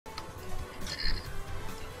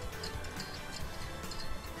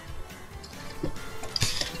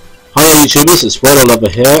YouTubers, it's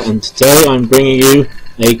Wailordlover here, and today I'm bringing you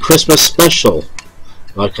a Christmas special,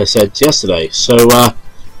 like I said yesterday. So,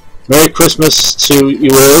 Merry Christmas to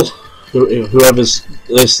you all, whoever's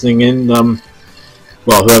listening in, well,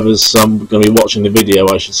 whoever's going to be watching the video,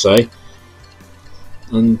 I should say.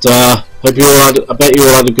 And hope you all had, I bet you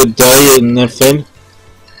all had a good day and everything.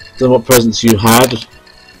 Don't know what presents you had,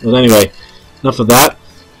 but anyway, enough of that.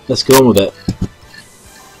 Let's get on with it.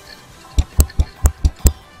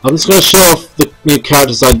 I'm just going to show off the new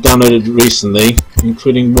characters I downloaded recently,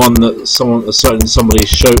 including one that somebody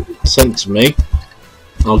sent to me.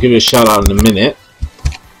 I'll give you a shout out in a minute.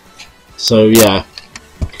 So yeah,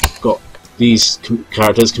 got these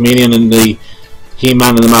characters, Chameleon and the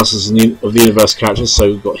He-Man and the Masters of the Universe characters. So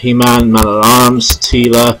we've got He-Man, Man-at-Arms,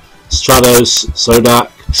 Teela, Stratos, Sodak,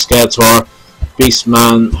 Skeletor,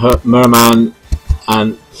 Beastman, Merman,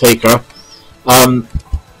 and Faker.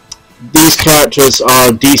 These characters are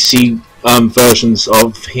DC versions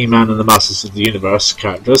of He-Man and the Masters of the Universe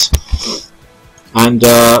characters, and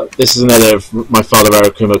this is another of my father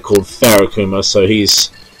Rarakuma called Farakuma, so he's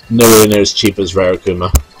nowhere near as cheap as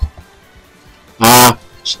Rarakuma.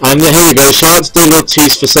 And here we go. Shout out to Digital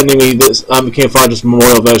Tees for sending me this King of Fighters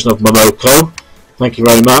Memorial version of Momoko. Thank you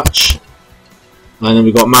very much. And then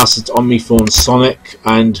we've got Mastered Omniform Sonic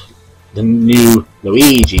and the new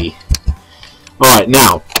Luigi. Alright,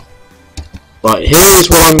 now. Right, here's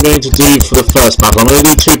what I'm going to do for the first battle. I'm going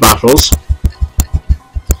to do 2 battles.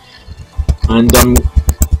 And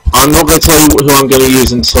I'm not going to tell you who I'm going to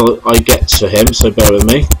use until I get to him, so bear with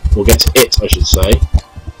me. We'll get to it, I should say.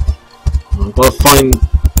 I've got to try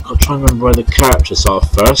and remember where the characters are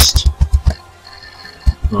first.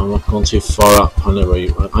 No, I'm not going too far up. I know where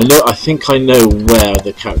you are. I think I know where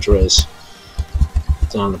the character is.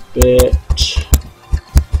 Down a bit.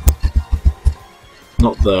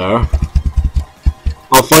 Not there.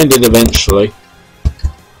 I'll find it eventually.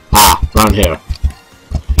 Around here.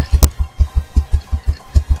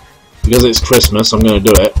 Because it's Christmas, I'm going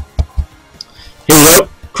to do it. Here we go.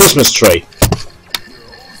 Christmas tree.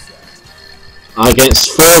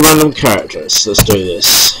 Against 4 random characters. Let's do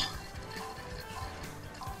this.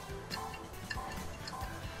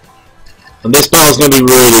 And this battle's going to be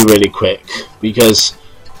really, really quick. Because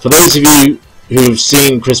for those of you who've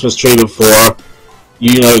seen Christmas tree before,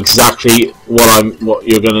 you know exactly what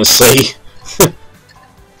you're gonna see.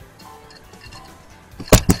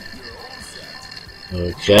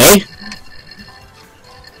 Okay.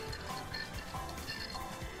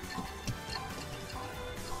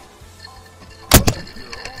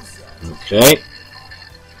 Okay.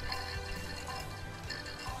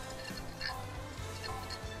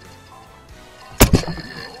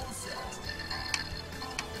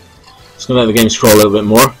 Just gonna let the game scroll a little bit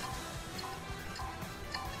more.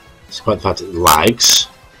 Despite the fact it lags.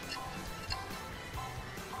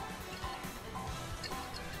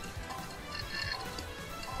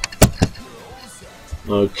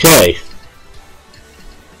 Okay.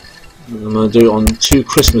 I'm going to do it on 2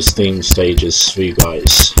 Christmas themed stages for you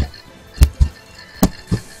guys.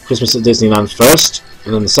 Christmas at Disneyland first,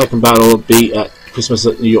 and then the second battle will be at Christmas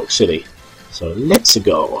at New York City. So let's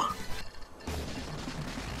go.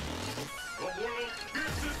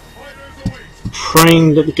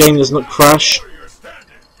 Praying that the game does not crash.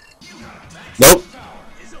 Nope.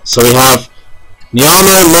 So we have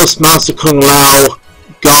Nyama, Lost Master Kung Lao,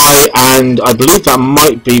 Guy, and I believe that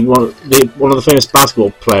might be one of the famous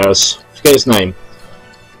basketball players. I forget his name.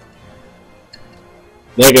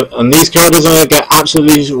 There you go. And these characters are going to get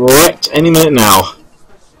absolutely wrecked any minute now.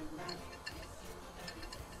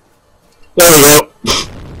 There we go.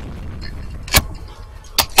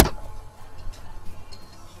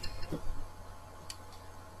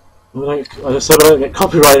 I just hope I don't get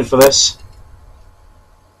copyrighted for this.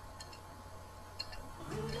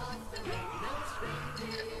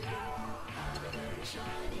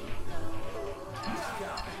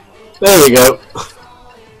 There we go.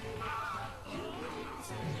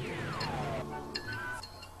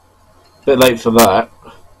 Bit late for that.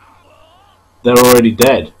 They're already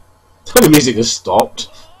dead. The music has stopped.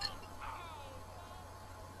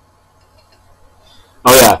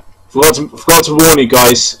 Oh yeah. Forgot to warn you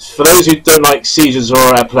guys, for those who don't like seizures or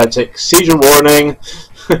are epileptic, seizure warning.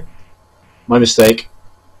 My mistake.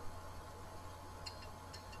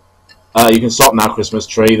 You can stop now, Christmas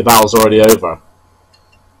tree, the battle's already over.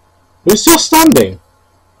 Who's still standing?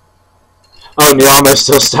 Oh, Nyama's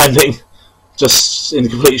still standing. Just in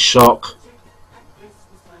complete shock.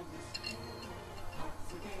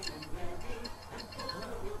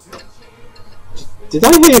 Did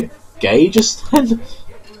I hear gay just then?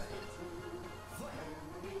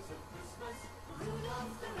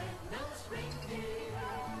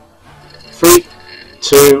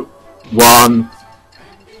 2, 1,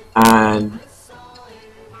 and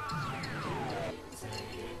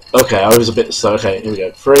okay, I was a bit slow. Okay, here we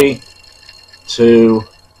go. 3, 2,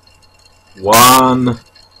 1.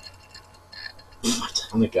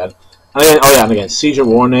 And again. And again. Oh yeah, and again. Seizure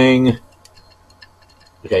warning.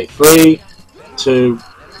 Okay, 3, 2,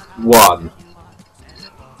 1.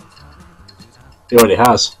 He already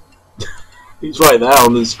has. He's right there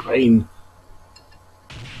on the screen.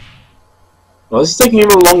 Well, this is taking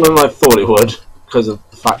even longer than I thought it would, because of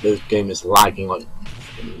the fact that the game is lagging like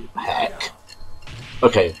heck.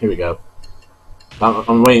 Okay, here we go.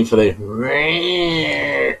 I'm waiting for the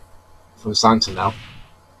from Santa now.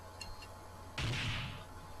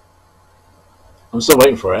 I'm still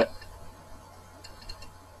waiting for it.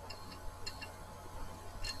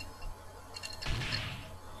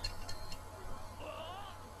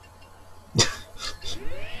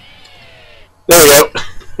 There we go.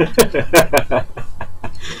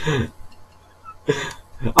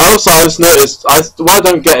 Also, I just noticed, what I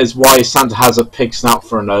don't get is why Santa has a pig snout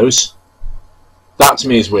for a nose. That to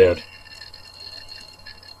me is weird.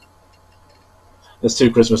 There's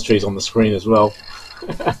 2 Christmas trees on the screen as well.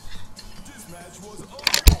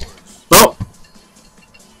 Well,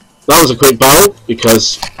 that was a quick battle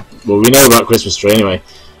because, well, we know about Christmas tree anyway.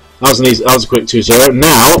 That was a quick 2-0.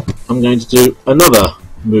 Now I'm going to do another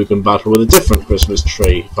Mugen battle with a different Christmas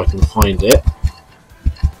tree if I can find it.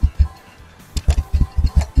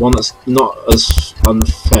 One that's not as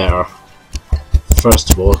unfair.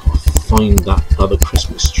 First of all, I'll find that other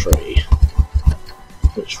Christmas tree.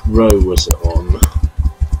 Which row was it on?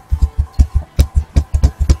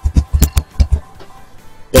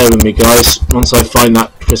 Bear with me, guys. Once I find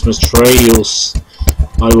that Christmas tree,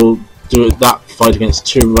 I will do that fight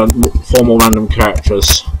against 4 more random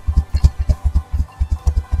characters.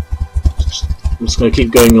 I'm just going to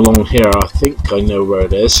keep going along here. I think I know where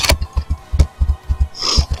it is.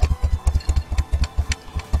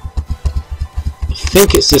 I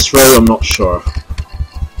think it's this row, I'm not sure.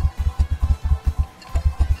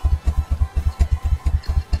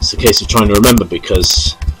 It's a case of trying to remember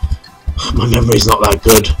because my memory's not that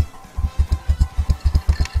good.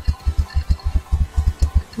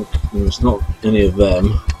 It's not any of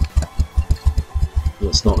them.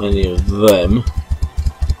 It's not any of them.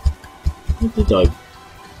 What did I...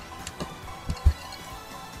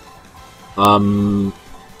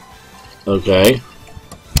 Okay.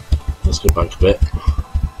 Let's go back a bit.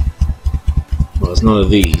 Well, there's none of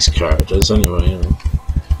these characters anyway.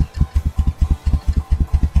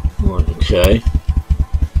 Right, okay.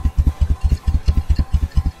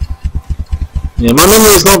 Yeah, my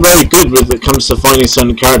memory is not very good when it comes to finding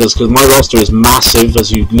certain characters because my roster is massive, as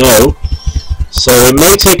you know. So it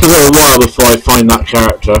may take a little while before I find that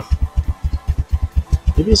character.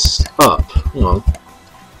 Maybe it's up. Hang on.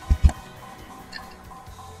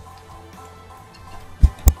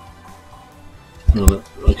 No,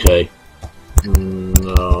 okay.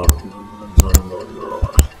 No.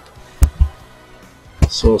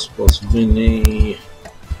 Source plus Vinny.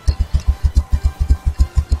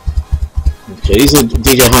 Okay, these are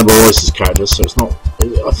DJ Hannibal Royce's characters, so it's not.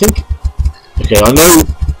 I think. Okay, I know.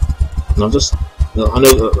 I know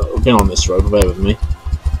that I've been on this road. Bear with me.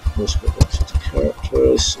 Let's go back to the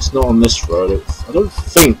characters. It's not on this road. I don't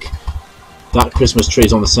think that Christmas tree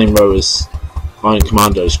is on the same row as Iron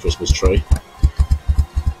Commando's Christmas tree.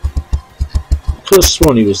 I could have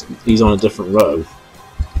sworn he's on a different row.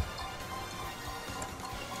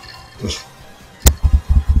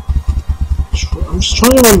 I'm just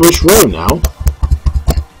trying to remember which row now.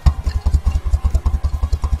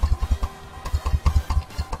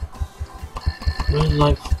 Where did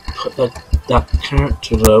I put that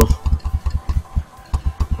character though?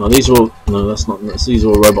 No, these are all. No, that's not. These are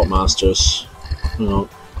all Robot Masters. No.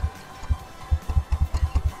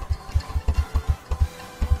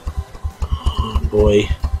 Oh boy.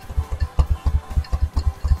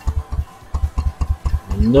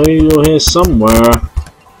 I know you're here somewhere.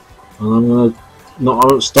 And I'm gonna. I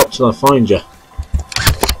won't stop till I find you.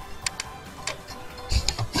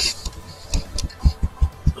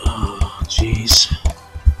 Oh, jeez.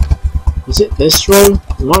 Was it this row?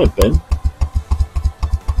 It might have been.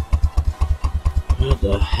 Where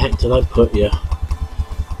the heck did I put you?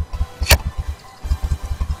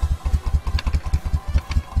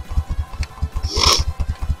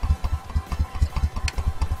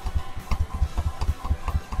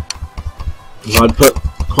 I put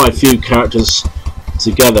quite a few characters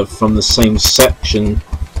together from the same section,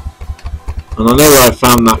 and I know where I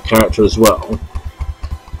found that character as well.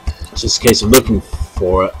 It's just a case of looking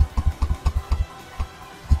for it.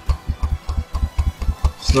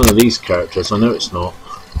 It's none of these characters, I know it's not.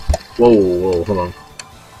 Whoa, hold on.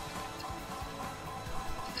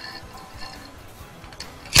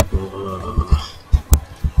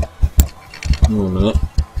 Hang on a minute.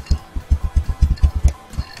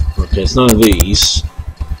 Okay, it's none of these.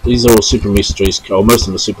 These are all Super Mysteries, or most of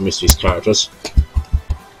them are Super Mysteries characters.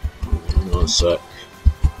 Hang on a sec.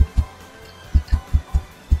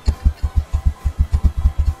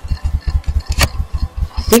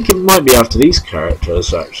 I think it might be after these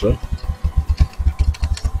characters, actually.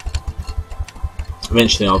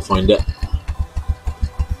 Eventually I'll find it.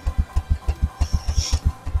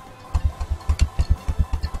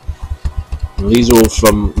 And these are all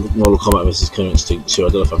from Mortal Kombat vs. Killer Instinct 2. I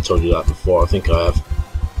don't know if I've told you that before. I think I have.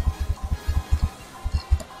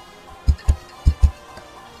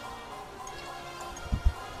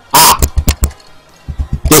 Ah!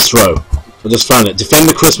 This row. I just found it. Defend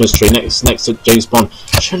the Christmas tree next to James Bond.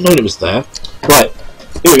 I should have known it was there. Right.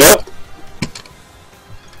 Here we go.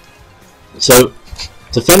 So,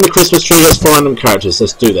 defend the Christmas tree against 4 random characters.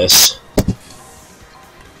 Let's do this.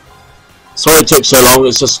 Sorry it took so long.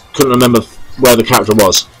 It's just couldn't remember where the character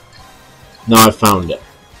was. Now I've found it.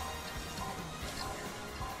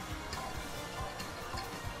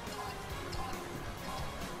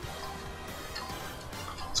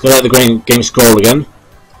 Let's go let the game scroll again.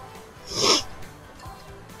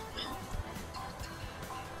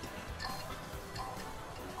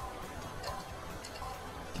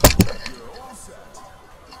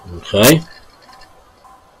 Okay.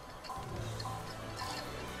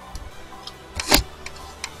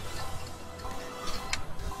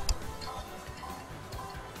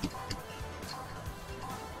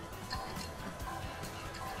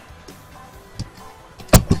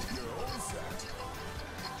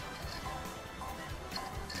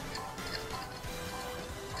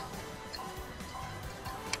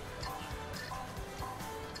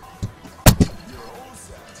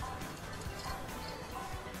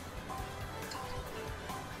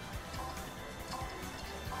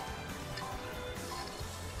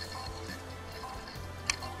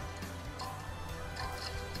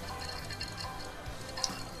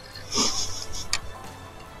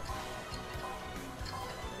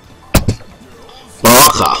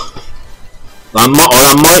 Baraka. That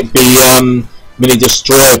might be Mini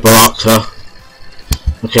Destroyer Baraka.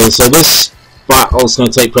 Okay, so this battle is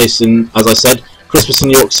going to take place in, as I said, Christmas in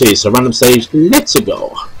New York City. So random stage, let's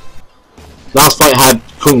go. Last fight had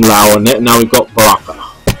Kung Lao in it, now we've got Baraka.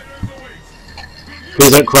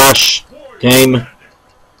 Please don't crash. Game.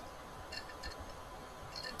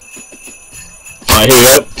 Alright, here we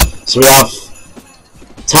go. So we have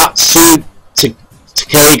Tatsu,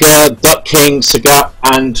 Takega, Duck King, Sagat,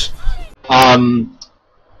 and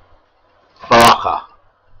Baraka.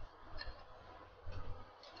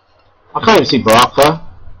 I can't even see Baraka.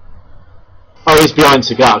 Oh, he's behind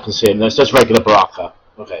Sagat, I can see him. No, it's just regular Baraka.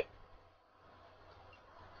 Okay.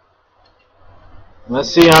 Let's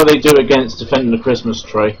see how they do against defending the Christmas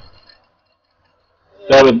tree.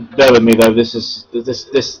 Bear with me though. This is yeah,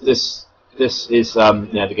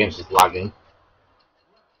 the game's just lagging.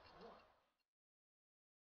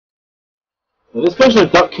 Now, this version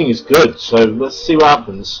of Duck King is good, so let's see what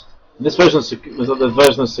happens. This version of the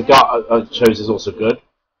version of Sagat I chose is also good.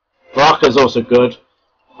 Baraka is also good.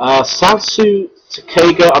 Satsu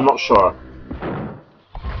Takega, I'm not sure.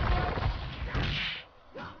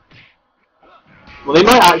 Well, they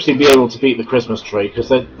might actually be able to beat the Christmas tree because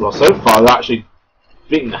so far they're actually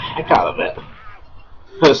beating the heck out of it.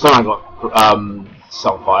 First time I got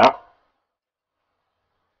Cellfire.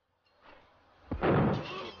 I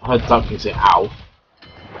heard Duck King say "ow."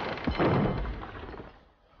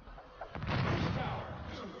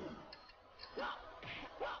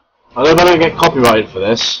 I don't know if I'm going to get copyrighted for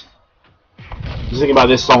this. I was thinking about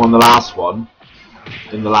this song on the last one,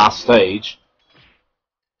 in the last stage.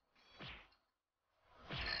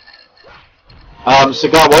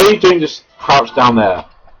 Sagat, what are you doing just crouched down there?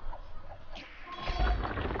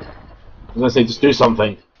 I was going to say, just do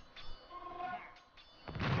something.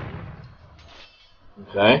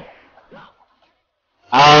 Okay.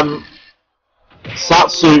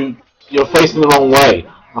 Satsu, you're facing the wrong way.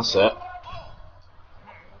 That's it.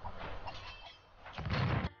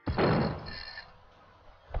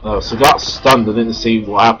 Oh, Sagat's stunned. I didn't see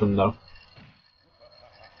what happened though.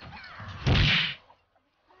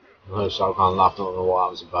 Oh, Shao Kahn laughed. I don't know what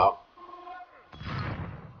that was about.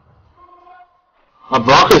 Oh,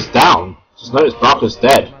 Baraka's down. Just noticed Baraka's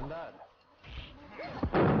dead.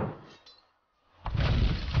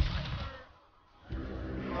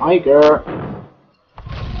 Tiger.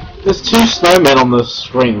 There's 2 snowmen on the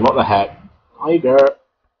screen. What the heck? Tiger.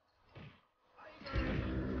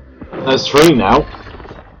 There's 3 now.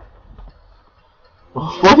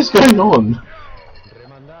 What is going on?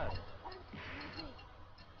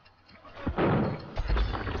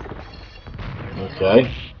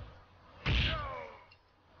 Okay.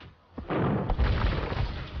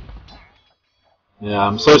 Yeah,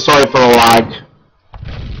 I'm so sorry for the lag.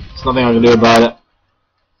 There's nothing I can do about it.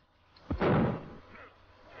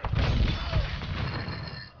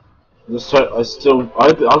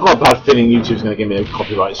 I've got a bad feeling YouTube's going to give me a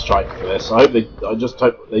copyright strike for this. I just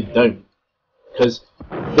hope they don't, because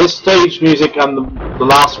this stage music and the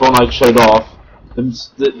last one I showed off,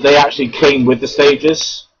 they actually came with the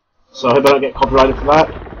stages. So I hope I don't get copyrighted for that.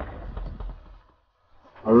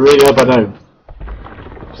 I really hope I don't,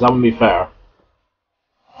 because that wouldn't be fair.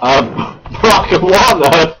 Brock, what on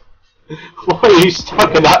earth? What are you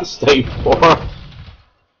stuck in that state for?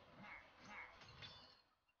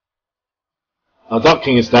 Duck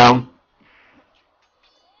King is down.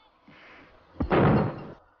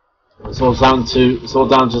 It's all down to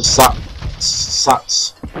Satsu,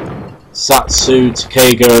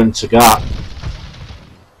 Takega, and Tagat.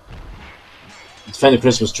 Defend the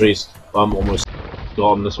Christmas trees. I'm almost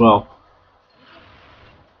gone as well.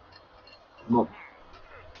 Not.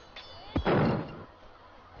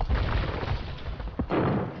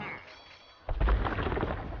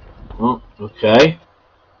 Oh, okay.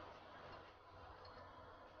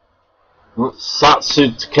 Well,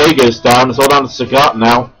 Satsu Takega's down. It's all down to Sagat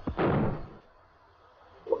now.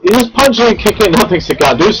 He's just punching and kicking. Nothing,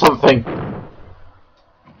 Sagat. Do something.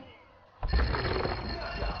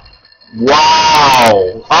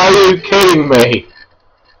 Wow! Are you kidding me?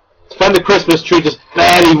 Defend the Christmas tree just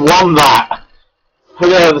barely won that.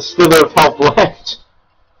 Look at the slither of health left.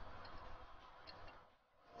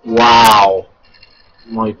 Wow.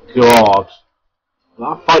 My god.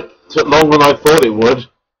 That fight took longer than I thought it would.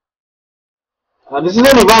 And this is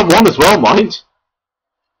only round 1 as well, mind.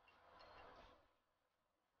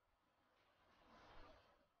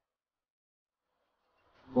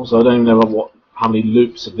 Also, I don't even know how many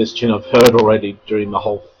loops of this tune I've heard already during the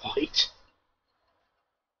whole fight.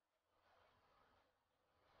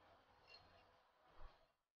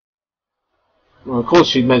 Well, of course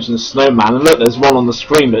she mentioned the snowman, and look, there's one on the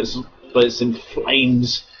screen, but it's in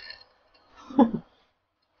flames. Of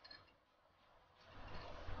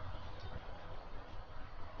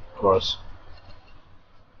course.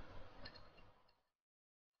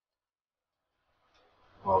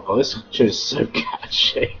 Oh god, this tune is so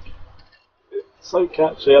catchy. So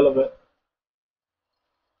catchy, I love it.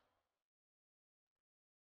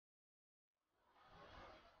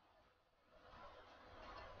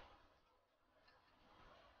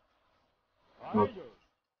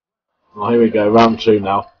 Oh, here we go, round 2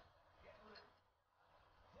 now.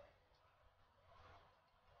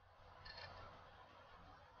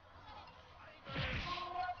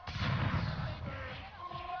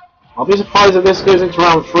 I'll be surprised if this goes into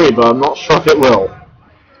round 3, but I'm not sure if it will.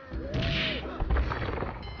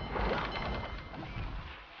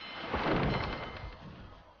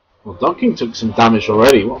 Well, Duck King took some damage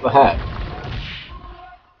already, what the heck?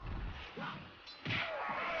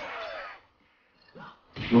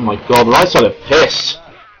 Oh my god, the right side are pissed.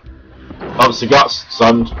 Obviously got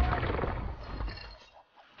stunned.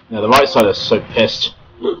 Yeah, the right side is so pissed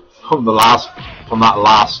from that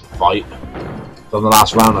last fight. From the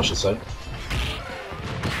last round, I should say.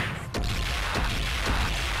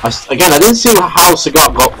 Again, I didn't see how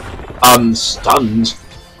Sagat got stunned.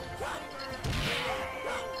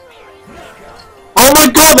 Oh my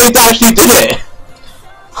god, they actually did it!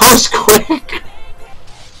 That was quick!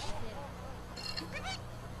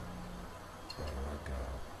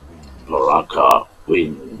 Baraka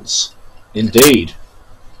wins. Indeed.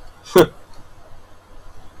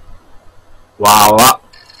 Wow,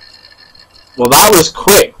 that was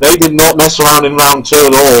quick. They did not mess around in round 2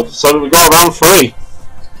 at all. So we got round 3.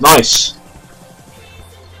 Nice.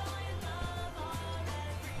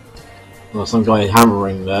 Well, some guy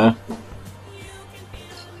hammering there.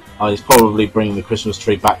 Oh, he's probably bringing the Christmas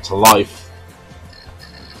tree back to life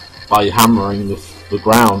by hammering the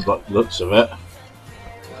ground, by the looks of it.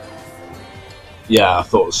 Yeah, I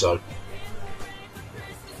thought so.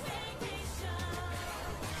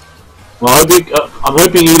 Well, I'm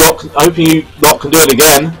hoping you lot can do it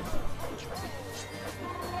again.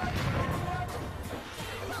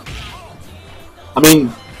 I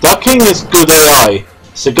mean, Duck King is good AI,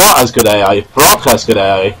 Sagat has good AI, Brock has good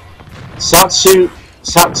AI, Satsu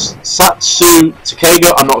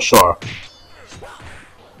Takega, I'm not sure.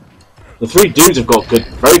 The 3 dudes have got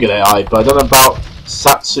very good AI, but I don't know about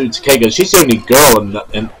Satsu Takega. She's the only girl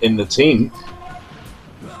in the team.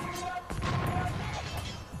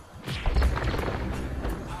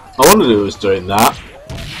 I wondered who was doing that.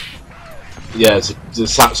 Yeah, it's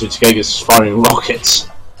Satsu Takega's firing rockets.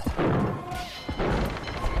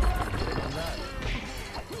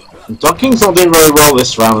 And Ducking's not doing very well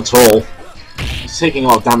this round at all. He's taking a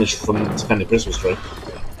lot of damage from defending Christmas Tree.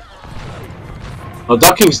 Oh,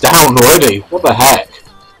 Ducking's down already. What the heck?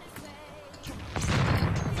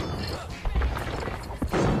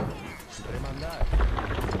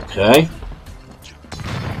 Okay.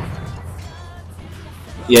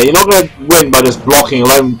 Yeah, you're not going to win by just blocking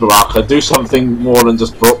alone, Baraka. Do something more than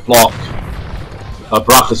just block.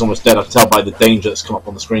 Baraka's almost dead, I can tell by the danger that's come up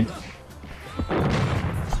on the screen.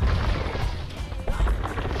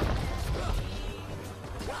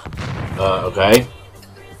 Okay.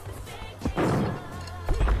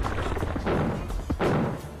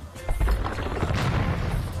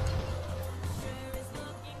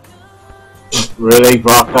 Really,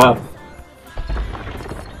 Baraka?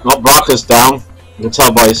 Not Baraka's down. You can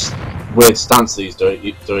tell by his weird stance that he's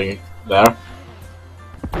doing there.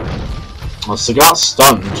 Oh, Sagat's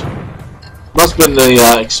stunned. Must have been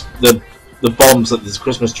the bombs that this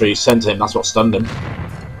Christmas tree sent him. That's what stunned him.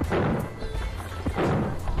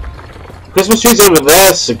 Christmas tree's over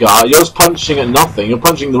there, Sagat. You're just punching at nothing. You're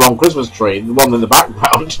punching the wrong Christmas tree, the one in the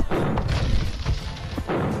background.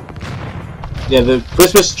 Yeah, the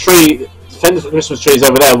Christmas tree, defender for the Christmas tree is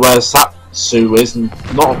over there where Satsu is, and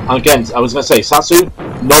not again. I was going to say Satsu,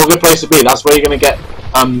 not a good place to be. That's where you're going to get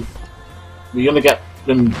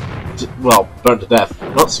them, well, burnt to death.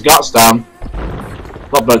 Not Sagat's down,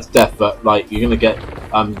 not burnt to death, but like you're going to get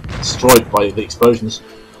destroyed by the explosions.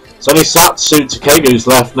 It's only Satsu Takega's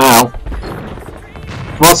left now.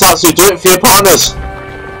 Come on, Satsu, do it for your partners!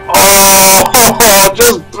 Oh,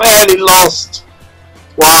 just barely lost!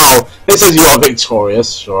 Wow, this is you are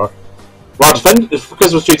victorious, sure. Wow,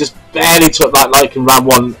 Christmas Tree just barely took that like in round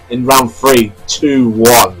 1, in round 3,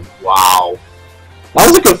 2-1. Wow. That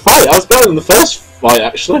was a good fight, that was better than the first fight,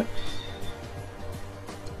 actually.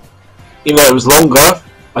 Even though it was longer,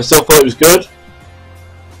 I still thought it was good.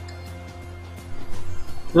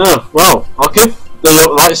 No, well, I'll give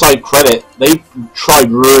the right side credit. They tried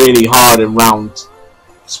really hard in round,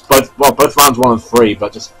 both rounds 1 and 3,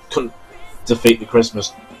 but just couldn't defeat the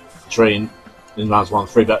Christmas tree in rounds 1 and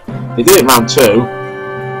 3. But they did it in round 2.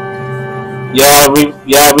 Yeah,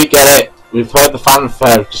 we get it. We've heard the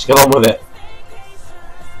fanfare. Just get on with it.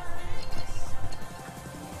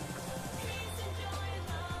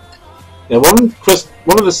 Yeah, one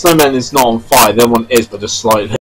of the snowmen is not on fire. The other one is, but just slightly.